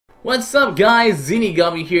What's up guys,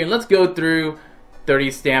 Zenigami here, and let's go through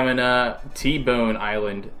 30 stamina T-Bone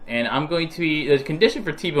Island. And I'm going to be, the condition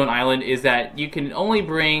for T-Bone Island is that you can only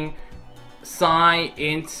bring Psi,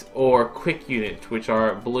 Int, or Quick units, which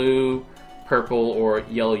are blue, purple, or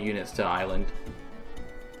yellow units to Island.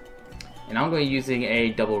 And I'm going to be using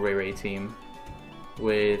a double Rayleigh team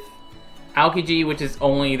with Aokiji, which is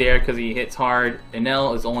only there because he hits hard.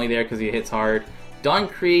 Enel is only there because he hits hard. Don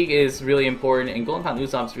Krieg is really important, and Golden Pound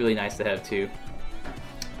Usopp is really nice to have too.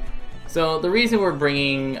 So the reason we're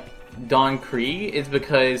bringing Don Krieg is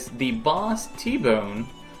because the boss T-Bone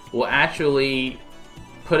will actually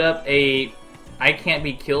put up a I can't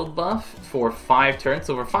be killed buff for 5 turns.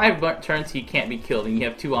 So for 5 turns he can't be killed, and you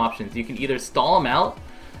have 2 options. You can either stall him out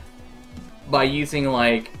by using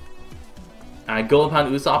like Golden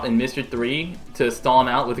Pound Usopp and Mr. 3 to stall him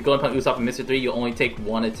out. With the Golden Pound Usopp and Mr. 3 you'll only take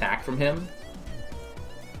 1 attack from him.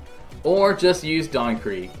 Or just use Don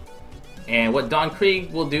Krieg. And what Don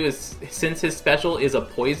Krieg will do is, since his special is a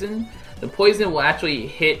poison, the poison will actually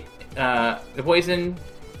hit, the poison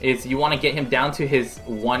is you want to get him down to his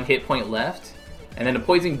 1 hit point left, and then the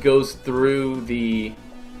poison goes through the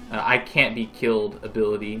I can't be killed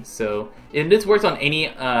ability. So, and this works on any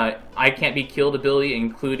I can't be killed ability,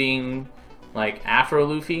 including like Afro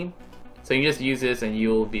Luffy. So you just use this and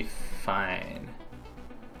you'll be fine.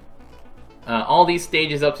 All these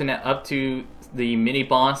stages up to the mini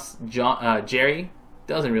boss Jerry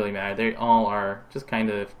doesn't really matter. They all are just kind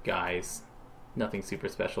of guys. Nothing super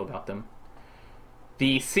special about them.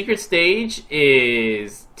 The secret stage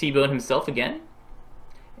is T-Bone himself again.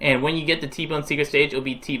 And when you get the T-Bone secret stage, it'll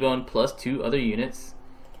be T-Bone plus 2 other units.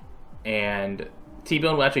 And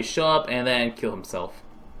T-Bone will actually show up and then kill himself.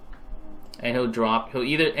 And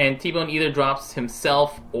T-Bone either drops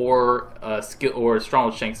himself or a skill or Strong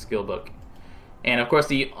with Shanks skill book. And of course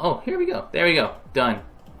here we go. There we go. Done.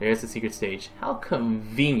 There's the secret stage. How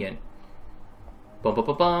convenient. Bum bum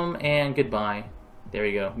bum bum and goodbye. There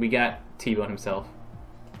we go. We got T-Bone himself.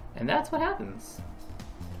 And that's what happens.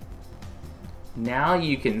 Now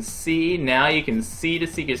you can see the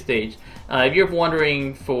secret stage. If you're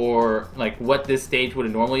wondering for like what this stage would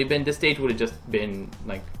have normally have been, this stage would have just been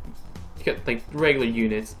like regular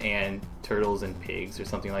units and turtles and pigs or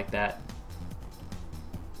something like that.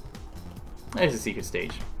 There's the secret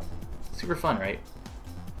stage. Super fun, right?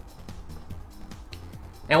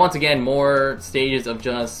 And once again, more stages of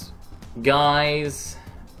just guys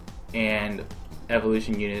and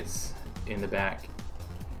evolution units in the back.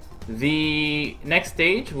 The next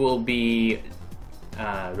stage will be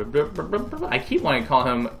I keep wanting to call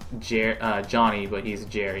him Johnny, but he's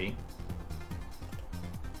Jerry.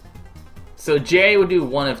 So Jerry will do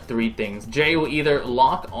one of 3 things. Jerry will either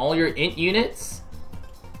lock all your int units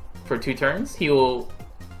for 2 turns. He will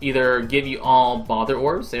either give you all bother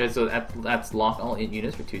orbs, so that's lock all int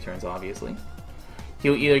units for 2 turns, obviously.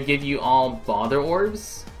 He'll either give you all bother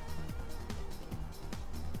orbs.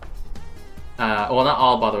 Well, not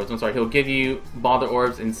all bother orbs. I'm sorry. He'll give you bother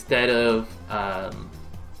orbs instead of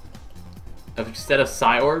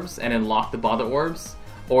psi orbs, and then lock the bother orbs.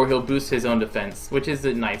 Or he'll boost his own defense, which is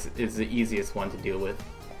the easiest one to deal with.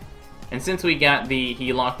 And since we got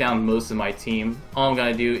he locked down most of my team, all I'm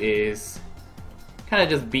gonna do is kind of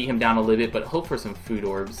just beat him down a little bit, but hope for some food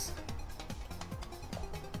orbs.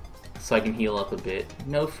 So I can heal up a bit.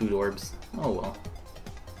 No food orbs. Oh well.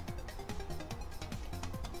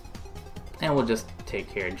 And we'll just take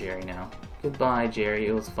care of Jerry now. Goodbye, Jerry.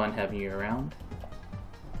 It was fun having you around.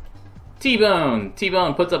 T-Bone!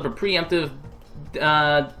 T-Bone puts up a preemptive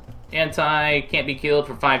anti can't be killed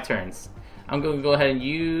for 5 turns. I'm going to go ahead and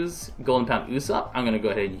use Golden Pound Usopp. I'm going to go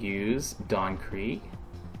ahead and use Don Krieg.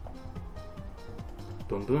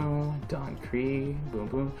 Boom boom. Don Krieg. Boom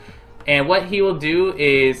boom. And what he will do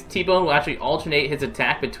is T-Bone will actually alternate his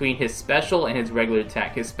attack between his special and his regular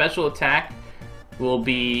attack. His special attack will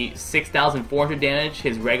be 6,400 damage.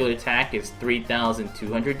 His regular attack is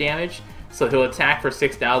 3,200 damage. So he'll attack for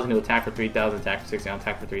 6,000, he'll attack for 3,000, attack for 6,000,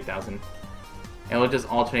 attack for 3,000. And we'll just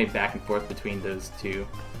alternate back and forth between those 2.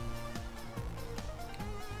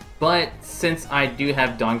 But since I do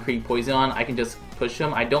have Don Krieg poison on, I can just push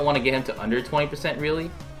him. I don't want to get him to under 20%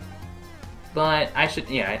 really. But I should,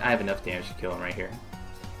 yeah, I have enough damage to kill him right here.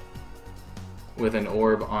 With an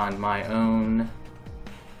orb on my own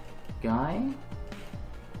guy.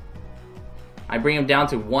 I bring him down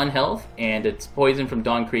to 1 health, and its poison from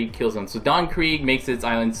Don Krieg kills him. So Don Krieg makes this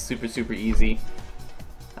island super easy.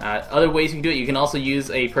 Other ways you can do it, you can also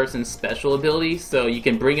use a person's special ability. So you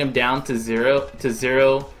can bring him down to 0,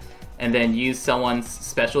 and then use someone's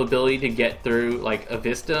special ability to get through, like a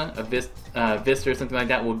Vista or something like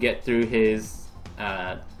that will get through his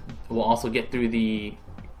will also get through the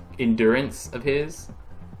endurance of his.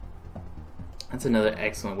 That's another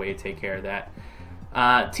excellent way to take care of that.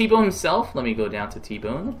 T-Bone himself, let me go down to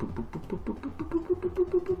T-Bone.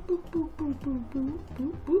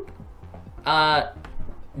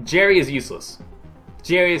 Jerry is useless.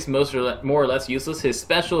 Jerry is more or less useless. His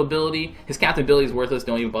special ability, his captain ability is worthless,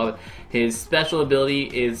 don't even bother. His special ability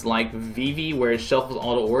is like Vivi, where it shuffles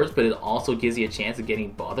all the orbs, but it also gives you a chance of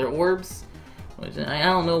getting bother orbs. Which I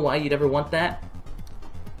don't know why you'd ever want that.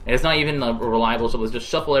 And it's not even a reliable shuffle, it's just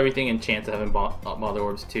shuffle everything and chance of having bother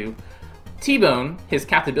orbs too. T-Bone, his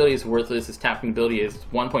captain ability is worthless. His tapping ability is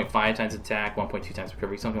 1.5 times attack, 1.2 times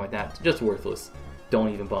recovery, something like that. It's just worthless. Don't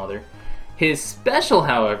even bother. His special,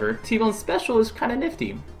 however, T-Bone's special is kind of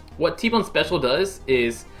nifty. What T-Bone's special does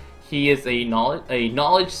is he is a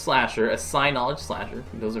knowledge slasher, a psi knowledge slasher.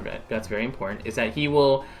 That's very important. Is that he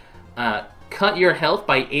will cut your health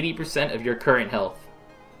by 80% of your current health.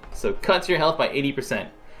 So cuts your health by 80%.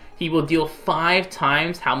 He will deal 5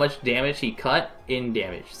 times how much damage he cut in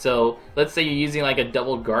damage. So let's say you're using like a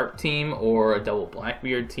double Garp team or a double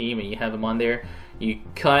Blackbeard team and you have him on there. You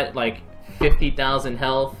cut like 50,000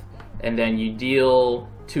 health and then you deal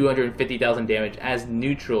 250,000 damage as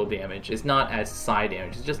neutral damage. It's not as psi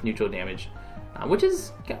damage, it's just neutral damage. Which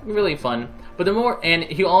is really fun. But the more, and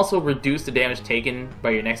he also reduce the damage taken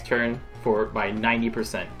by your next turn by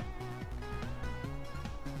 90%.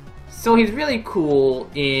 So he's really cool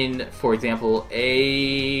in, for example,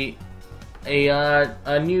 a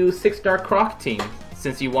new 6-star Croc team.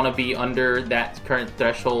 Since you want to be under that current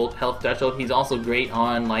threshold, health threshold, he's also great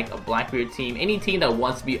on like a Blackbeard team. Any team that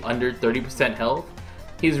wants to be under 30% health,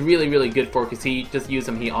 he's really, really good for, because he just use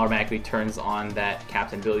him, he automatically turns on that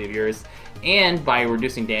captain ability of yours. And by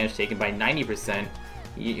reducing damage taken by 90%,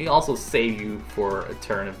 he also save you for a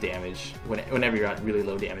turn of damage whenever you're at really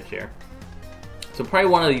low damage there. So probably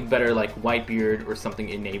one of the better like Whitebeard or something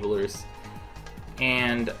enablers.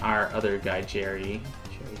 And our other guy, Jerry.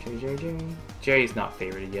 Jerry's not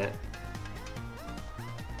favorited yet.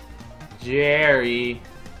 Jerry's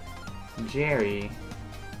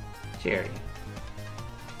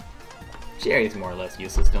more or less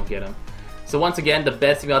useless, don't get him. So once again, the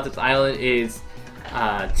best thing about this island is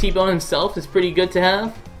T-Bone himself is pretty good to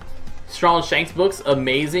have. Strong Shanks books,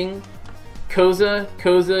 amazing. Koza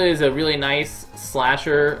is a really nice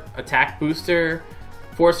slasher attack booster.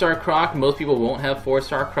 4-star Croc, most people won't have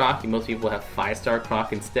 4-star Croc, most people have 5-star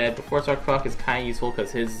Croc instead, but 4-star Croc is kind of useful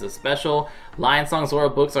because his is a special. Lion Song Zoro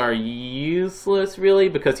books are useless really,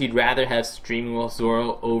 because he'd rather have Streaming Wolf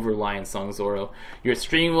Zoro over Lion Song Zoro. Your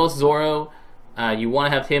Streaming Wolf Zoro, you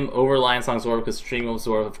want to have him over Lion Song Zoro because Streaming Wolf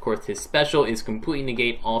Zoro, of course, his special is completely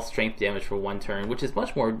negate all strength damage for 1 turn, which is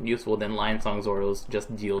much more useful than Lion Song Zoro's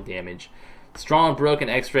just deal damage. Strong Brook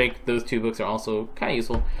and X-Drake, those 2 books are also kind of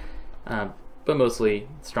useful. But mostly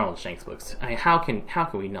Strong Shanks books. I mean, how can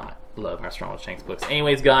we not love our Strong Shanks books?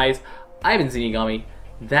 Anyways, guys, I've been Zenigami.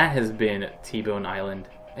 That has been T-Bone Island,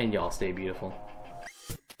 and y'all stay beautiful.